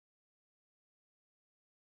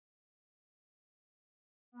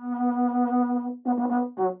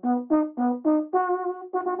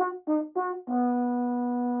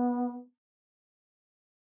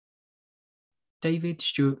David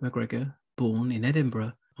Stuart McGregor, born in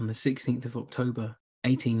Edinburgh on the 16th of October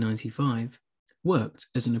 1895, worked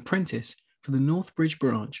as an apprentice for the Northbridge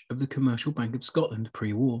branch of the Commercial Bank of Scotland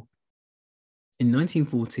pre-war. In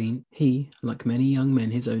 1914, he, like many young men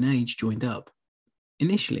his own age, joined up.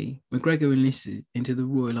 Initially, McGregor enlisted into the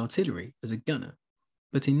Royal Artillery as a gunner,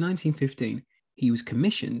 but in 1915 he was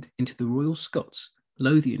commissioned into the Royal Scots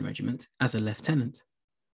Lothian Regiment as a lieutenant.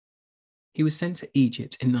 He was sent to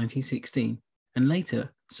Egypt in 1916 and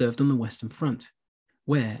later served on the Western Front,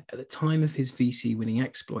 where, at the time of his VC winning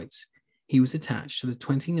exploits, he was attached to the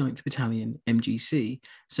 29th Battalion MGC,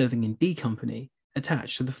 serving in D Company,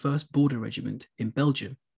 attached to the 1st Border Regiment in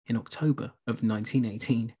Belgium in October of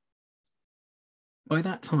 1918. By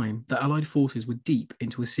that time, the Allied forces were deep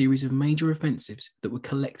into a series of major offensives that would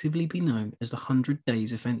collectively be known as the 100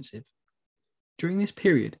 Days Offensive. During this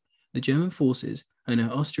period, the German forces and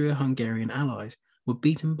their Austro-Hungarian allies were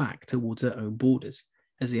beaten back towards their own borders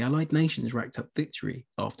as the Allied nations racked up victory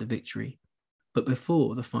after victory. But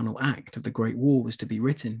before the final act of the Great War was to be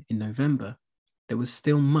written in November, there was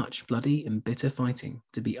still much bloody and bitter fighting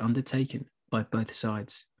to be undertaken by both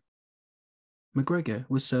sides. McGregor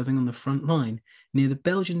was serving on the front line near the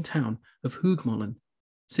Belgian town of Hoogmolen,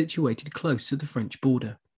 situated close to the French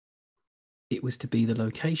border. It was to be the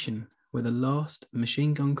location where the last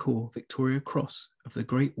Machine Gun Corps Victoria Cross of the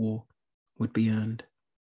Great War would be earned.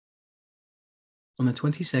 On the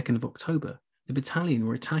 22nd of October, the battalion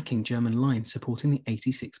were attacking German lines supporting the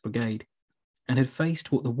 86th Brigade and had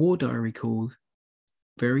faced what the War Diary called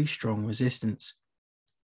very strong resistance.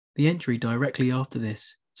 The entry directly after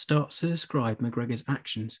this starts to describe McGregor's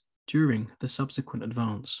actions during the subsequent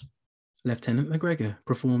advance. Lieutenant McGregor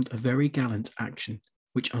performed a very gallant action,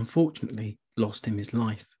 which unfortunately lost him his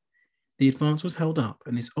life. The advance was held up,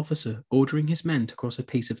 and this officer, ordering his men to cross a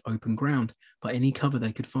piece of open ground by any cover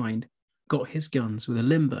they could find, got his guns with a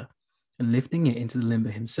limber, and lifting it into the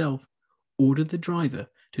limber himself, ordered the driver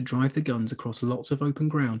to drive the guns across lots of open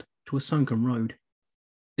ground to a sunken road.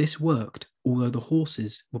 This worked, although the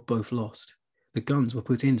horses were both lost. The guns were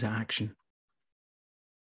put into action.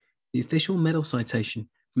 The official medal citation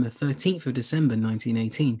from the 13th of December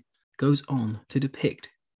 1918 goes on to depict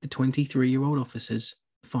the 23-year-old officer's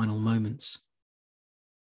final moments.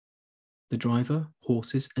 The driver,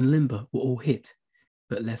 horses and limber were all hit,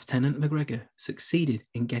 but Lieutenant McGregor succeeded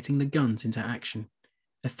in getting the guns into action,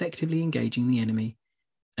 effectively engaging the enemy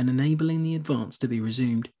and enabling the advance to be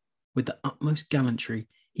resumed. With the utmost gallantry,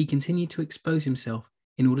 he continued to expose himself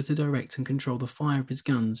in order to direct and control the fire of his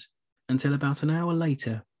guns, until about an hour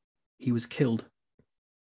later, he was killed.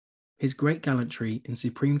 His great gallantry and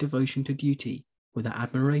supreme devotion to duty were the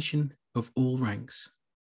admiration of all ranks.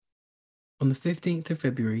 On the 15th of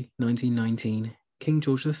February 1919, King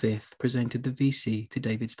George V presented the VC to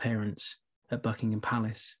David's parents at Buckingham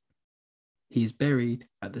Palace. He is buried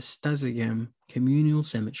at the Stazegem Communal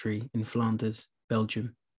Cemetery in Flanders,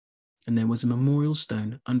 Belgium, and there was a memorial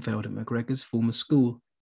stone unveiled at McGregor's former school,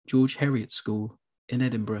 George Heriot School, in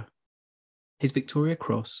Edinburgh. His Victoria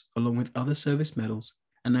Cross, along with other service medals,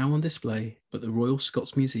 are now on display at the Royal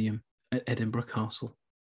Scots Museum at Edinburgh Castle.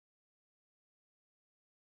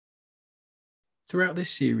 Throughout this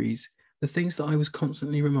series, the things that I was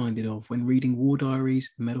constantly reminded of when reading war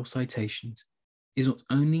diaries and medal citations is not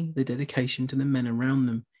only the dedication to the men around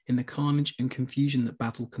them in the carnage and confusion that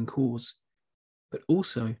battle can cause, but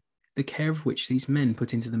also the care of which these men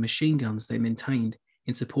put into the machine guns they maintained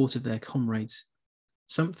in support of their comrades,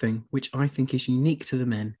 something which I think is unique to the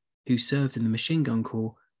men who served in the Machine Gun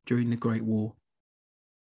Corps during the Great War.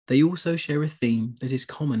 They also share a theme that is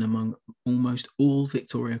common among almost all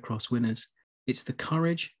Victoria Cross winners. It's the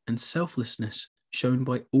courage and selflessness shown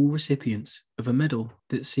by all recipients of a medal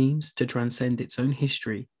that seems to transcend its own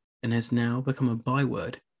history and has now become a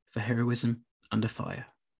byword for heroism under fire.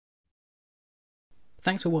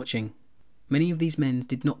 Thanks for watching. Many of these men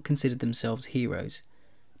did not consider themselves heroes,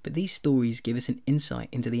 but these stories give us an insight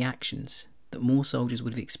into the actions that more soldiers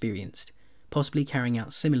would have experienced, possibly carrying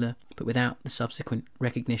out similar but without the subsequent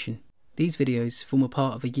recognition. These videos form a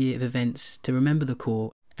part of a year of events to remember the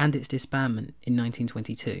Corps and its disbandment in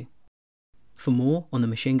 1922. For more on the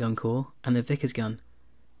Machine Gun Corps and the Vickers gun,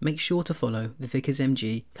 make sure to follow the Vickers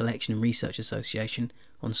MG Collection and Research Association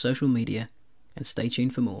on social media and stay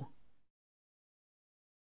tuned for more.